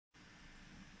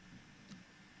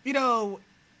You know,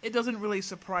 it doesn't really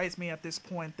surprise me at this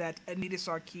point that Anita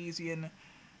Sarkeesian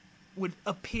would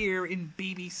appear in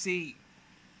BBC.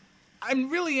 I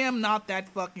really am not that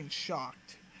fucking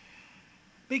shocked.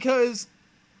 Because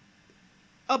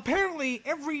apparently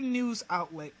every news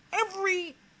outlet,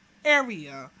 every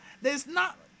area that's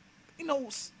not, you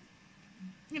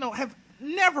know, have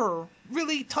never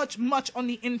really touched much on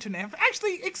the internet, have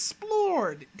actually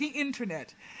explored the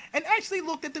internet and actually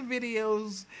looked at the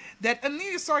videos that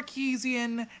Anita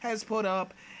Sarkeesian has put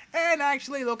up and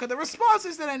actually look at the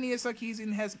responses that Anita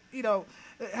Sarkeesian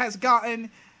has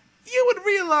gotten. You would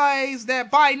realize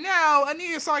that by now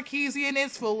Anita Sarkeesian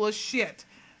is full of shit.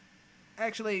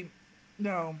 Actually,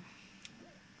 no.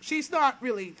 She's not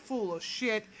really full of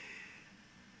shit.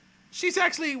 She's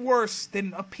actually worse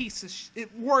than a piece of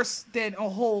worse than a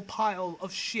whole pile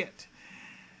of shit.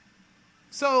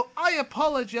 So I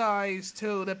apologize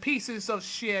to the pieces of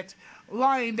shit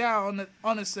lying down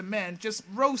on the cement, just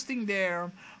roasting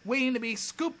there, waiting to be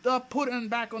scooped up, put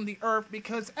back on the earth,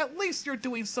 because at least you're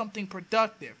doing something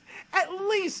productive. At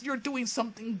least you're doing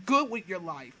something good with your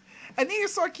life. Anita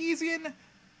Sarkeesian,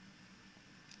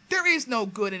 there is no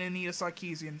good in Anita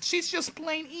Sarkeesian. She's just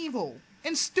plain evil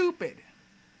and stupid.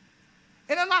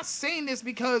 And I'm not saying this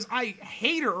because I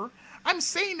hate her. I'm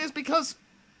saying this because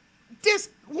this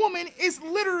woman is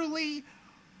literally...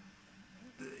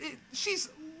 she's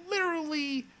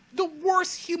literally the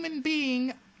worst human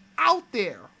being out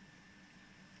there.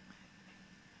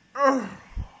 Ugh.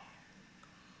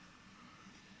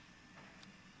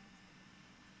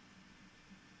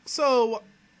 So,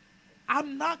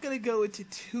 I'm not going to go into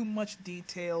too much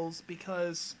details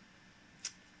because,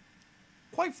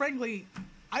 quite frankly,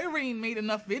 I already made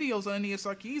enough videos on Anita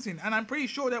Sarkeesian, and I'm pretty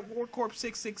sure that WarCorp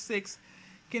 666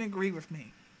 can agree with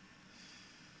me.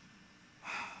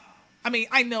 I mean,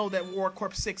 I know that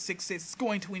WarCorp 666 is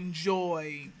going to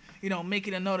enjoy,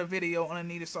 making another video on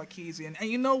Anita Sarkeesian. And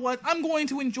you know what? I'm going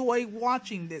to enjoy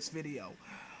watching this video.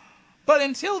 But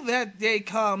until that day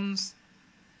comes,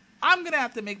 I'm going to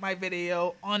have to make my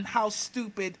video on how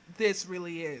stupid this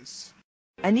really is.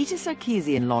 Anita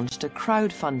Sarkeesian launched a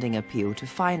crowdfunding appeal to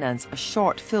finance a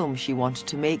short film she wanted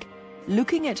to make,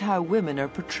 looking at how women are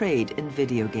portrayed in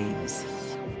video games.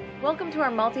 Welcome to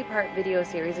our multi-part video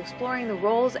series exploring the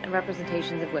roles and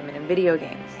representations of women in video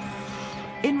games.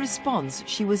 In response,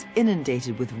 she was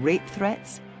inundated with rape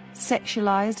threats,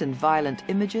 sexualized and violent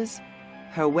images,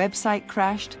 her website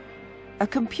crashed, a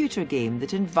computer game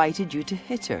that invited you to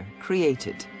hit her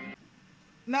created.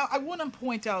 Now, I want to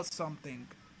point out something.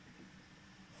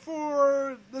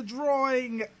 For the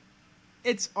drawing,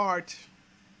 it's art.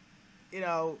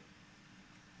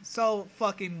 So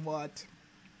fucking what?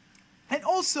 And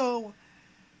also,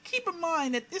 keep in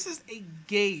mind that this is a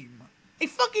game. A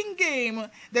fucking game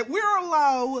that we're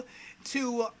allowed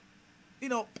to,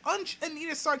 punch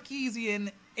Anita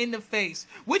Sarkeesian in the face.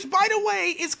 Which, by the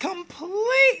way, is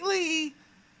completely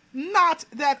not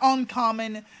that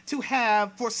uncommon to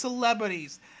have for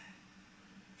celebrities.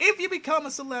 If you become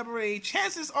a celebrity,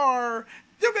 chances are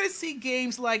you're going to see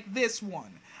games like this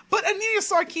one. But Anita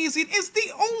Sarkeesian is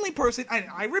the only person, and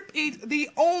I repeat, the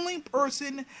only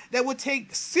person that would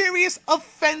take serious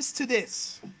offense to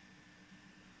this.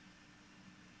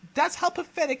 That's how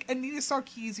pathetic Anita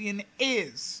Sarkeesian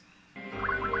is.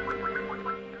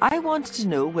 I wanted to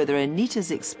know whether Anita's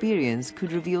experience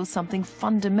could reveal something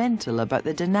fundamental about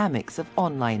the dynamics of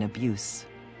online abuse.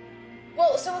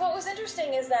 Well, so what was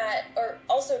interesting is that, or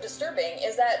also disturbing,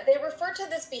 is that they refer to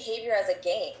this behavior as a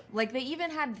game. Like, they even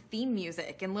had theme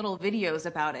music and little videos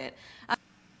about it.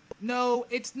 No,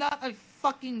 it's not a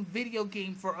fucking video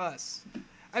game for us.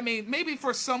 I mean, maybe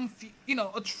for some, few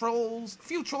trolls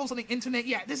on the internet,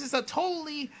 yeah, this is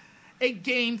totally a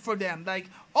game for them. Like,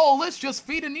 oh, let's just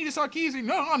feed Anita Sarkeesian.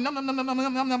 Nom, nom, nom, nom, nom,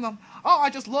 nom, nom, nom, nom. Oh, I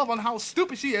just love on how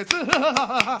stupid she is.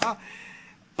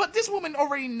 But this woman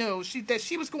already knows that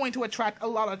she was going to attract a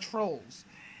lot of trolls.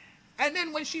 And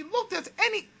then when she looked at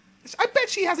I bet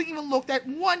she hasn't even looked at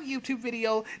one YouTube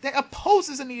video that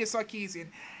opposes Anita Sarkeesian.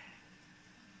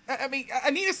 Let me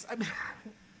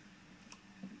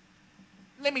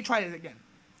try it again.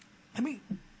 Let me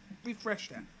refresh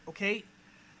that, okay?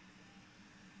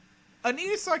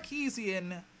 Anita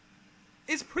Sarkeesian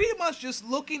is pretty much just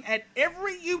looking at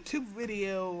every YouTube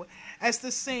video as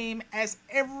the same as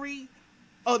every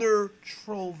other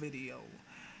troll video.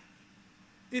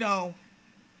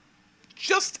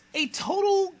 Just a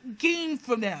total game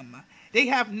for them. They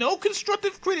have no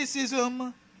constructive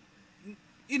criticism,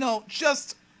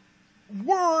 just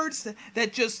words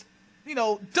that just,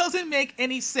 doesn't make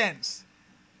any sense.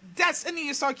 That's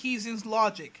Anita Sarkeesian's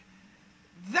logic.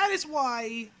 That is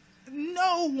why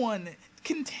no one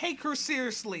can take her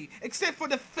seriously except for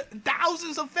the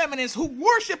thousands of feminists who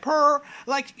worship her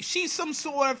like she's some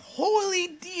sort of holy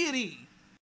deity.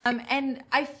 And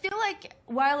I feel like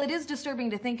while it is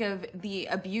disturbing to think of the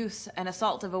abuse and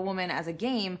assault of a woman as a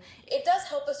game, it does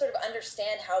help us sort of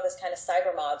understand how this kind of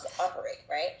cyber mobs operate,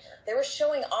 right? They were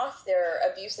showing off their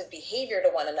abusive behavior to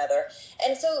one another.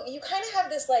 And so you kind of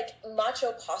have this like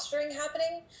macho posturing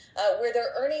happening where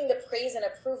they're earning the praise and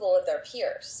approval of their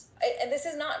peers. And this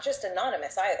is not just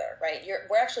anonymous either, right?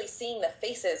 We're actually seeing the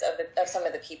faces of some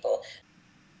of the people.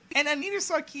 And Anita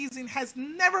Sarkeesian has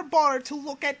never bothered to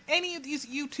look at any of these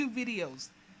YouTube videos.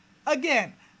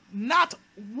 Again, not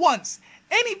once.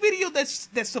 Any video that's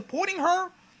supporting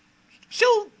her,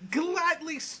 she'll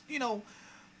gladly,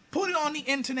 put it on the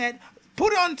internet,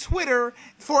 put it on Twitter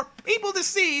for people to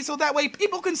see so that way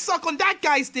people can suck on that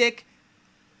guy's dick.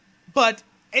 But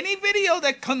any video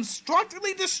that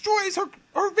constructively destroys her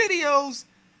videos,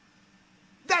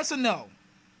 that's a no.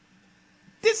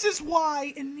 This is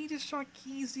why Anita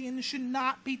Sarkeesian should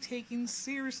not be taken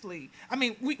seriously. I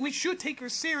mean, we should take her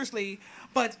seriously,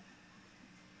 but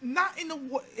not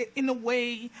in a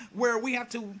way where we have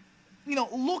to,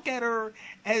 look at her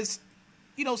as,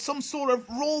 some sort of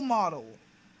role model.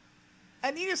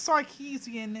 Anita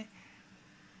Sarkeesian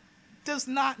does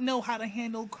not know how to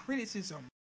handle criticism.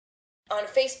 On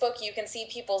Facebook, you can see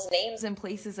people's names in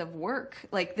places of work.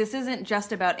 Like, this isn't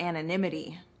just about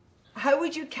anonymity. How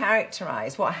would you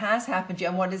characterize what has happened to you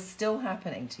and what is still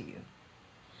happening to you?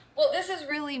 Well, this is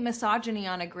really misogyny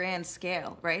on a grand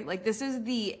scale, right? Like, this is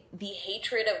the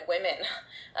hatred of women,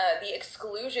 the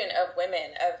exclusion of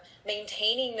women, of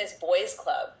maintaining this boys'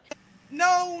 club.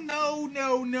 No.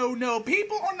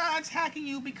 People are not attacking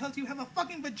you because you have a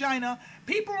fucking vagina.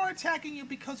 People are attacking you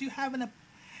because you have an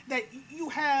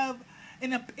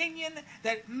opinion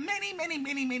that many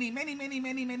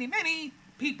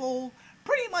people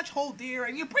pretty much hold dear,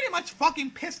 and you pretty much fucking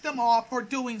pissed them off for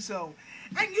doing so.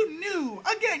 And you knew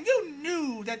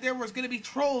that there was going to be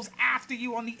trolls after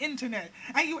you on the internet,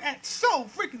 and you act so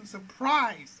freaking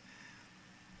surprised.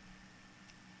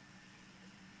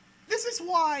 This is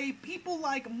why people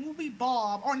like Movie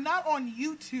Bob are not on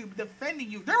YouTube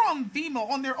defending you. They're on Vimeo,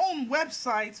 on their own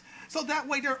websites, so that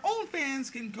way their own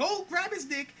fans can go grab his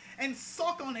dick and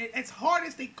suck on it as hard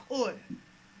as they could.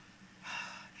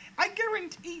 I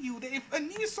guarantee you that if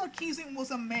Anita Sarkeesian was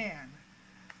a man,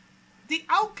 the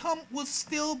outcome would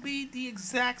still be the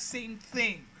exact same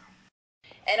thing.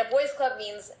 And a boys' club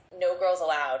means no girls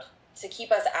allowed, to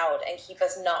keep us out and keep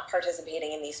us not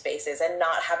participating in these spaces and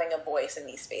not having a voice in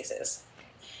these spaces.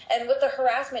 And what the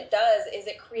harassment does is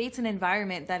it creates an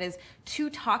environment that is too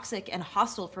toxic and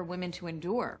hostile for women to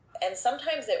endure. And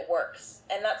sometimes it works,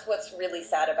 and that's what's really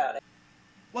sad about it.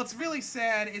 What's really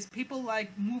sad is people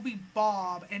like Movie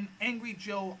Bob and Angry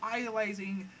Joe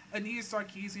idolizing Anita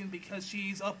Sarkeesian because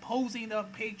she's opposing the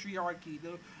patriarchy.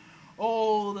 The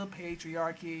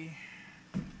patriarchy.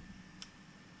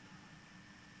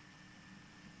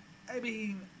 I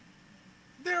mean,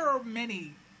 there are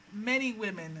many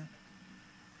women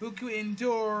who could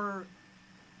endure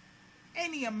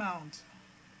any amount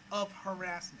of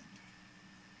harassment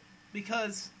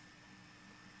because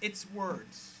it's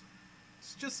words.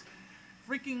 It's just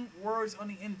freaking words on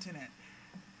the internet.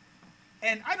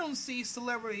 And I don't see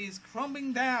celebrities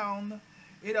crumbling down,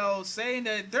 saying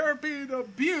that they're being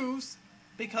abused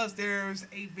because there's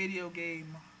a video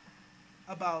game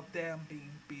about them being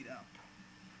beat up.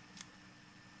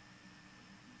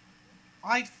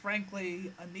 Quite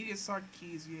frankly, Anita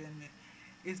Sarkeesian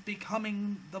is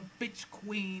becoming the bitch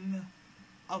queen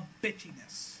of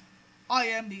bitchiness. I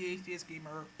am the Atheist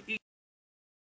Gamer.